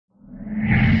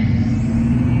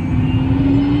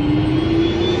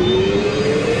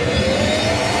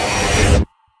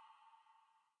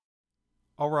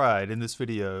Alright, in this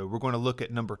video we're going to look at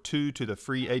number 2 to the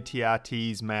free ATI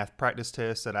TEAS math practice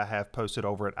test that I have posted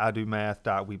over at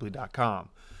idomath.weebly.com.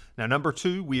 Now number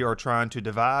 2, we are trying to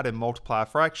divide and multiply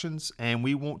fractions, and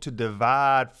we want to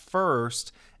divide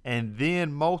first and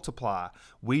then multiply.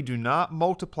 We do not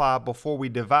multiply before we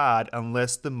divide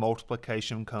unless the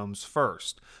multiplication comes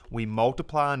first. We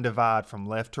multiply and divide from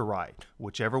left to right.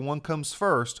 Whichever one comes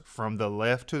first, from the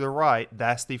left to the right,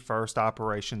 that's the first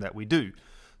operation that we do.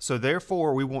 So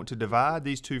therefore, we want to divide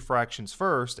these two fractions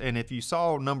first, and if you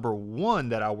saw number 1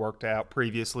 that I worked out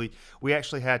previously, we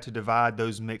actually had to divide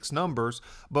those mixed numbers,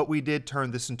 but we did turn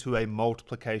this into a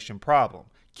multiplication problem.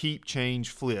 Keep,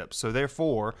 change, flip. So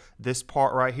therefore, this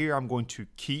part right here, I'm going to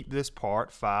keep this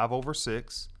part, 5 over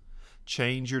 6,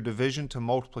 change your division to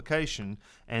multiplication,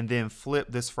 and then flip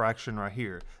this fraction right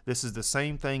here. This is the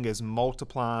same thing as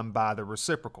multiplying by the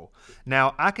reciprocal.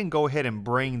 Now I can go ahead and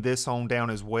bring this on down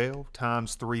as well,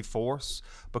 times 3/4,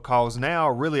 because now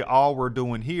really all we're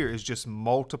doing here is just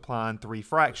multiplying 3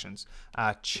 fractions.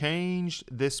 I changed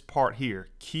this part here,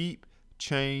 keep,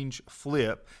 change,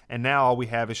 flip, and now all we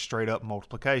have is straight up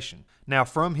multiplication. Now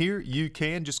from here you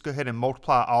can just go ahead and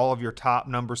multiply all of your top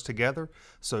numbers together.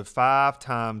 So 5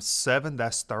 times 7,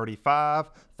 that's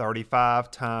 35. 35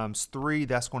 times 3,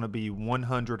 that's going to be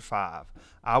 105.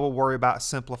 I will worry about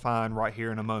simplifying right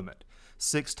here in a moment.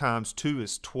 6 times 2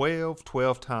 is 12.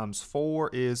 12 times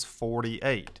 4 is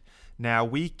 48. Now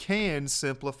we can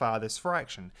simplify this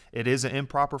fraction. It is an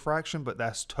improper fraction, but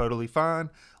that's totally fine.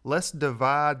 Let's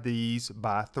divide these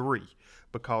by 3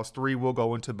 because 3 will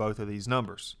go into both of these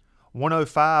numbers.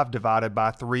 105 divided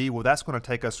by 3, well, that's going to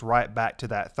take us right back to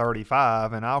that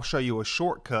 35, and I'll show you a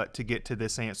shortcut to get to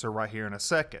this answer right here in a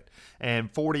second.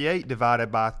 And 48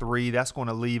 divided by 3, that's going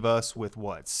to leave us with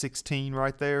what, 16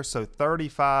 right there? So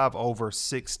 35 over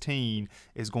 16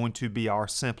 is going to be our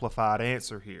simplified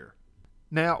answer here.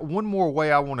 Now, one more way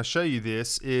I want to show you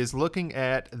this is looking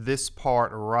at this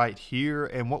part right here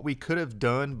and what we could have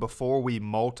done before we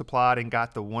multiplied and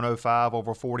got the 105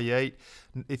 over 48.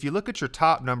 If you look at your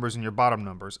top numbers and your bottom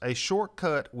numbers, a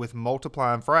shortcut with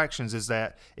multiplying fractions is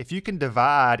that if you can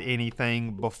divide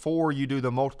anything before you do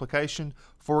the multiplication,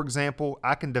 for example,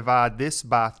 I can divide this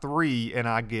by 3 and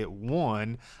I get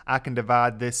 1. I can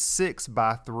divide this 6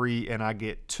 by 3 and I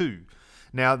get 2.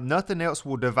 Now, nothing else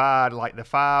will divide, like the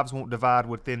 5s won't divide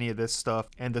with any of this stuff,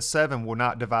 and the 7 will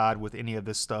not divide with any of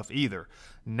this stuff either.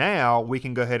 Now, we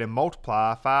can go ahead and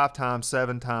multiply. 5 times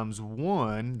 7 times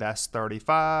 1, that's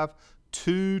 35.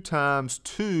 2 times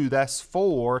 2, that's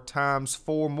 4, times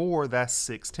 4 more, that's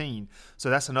 16. So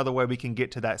that's another way we can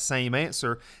get to that same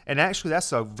answer. And actually,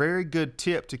 that's a very good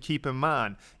tip to keep in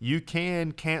mind. You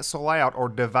can cancel out or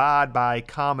divide by a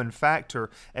common factor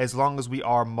as long as we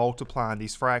are multiplying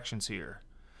these fractions here.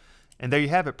 And there you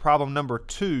have it, problem number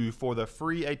 2 for the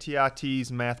free ATI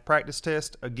TEAS math practice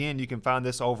test. Again, you can find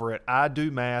this over at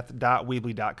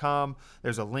idomath.weebly.com.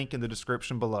 There's a link in the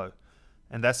description below.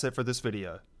 And that's it for this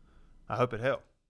video. I hope it helped.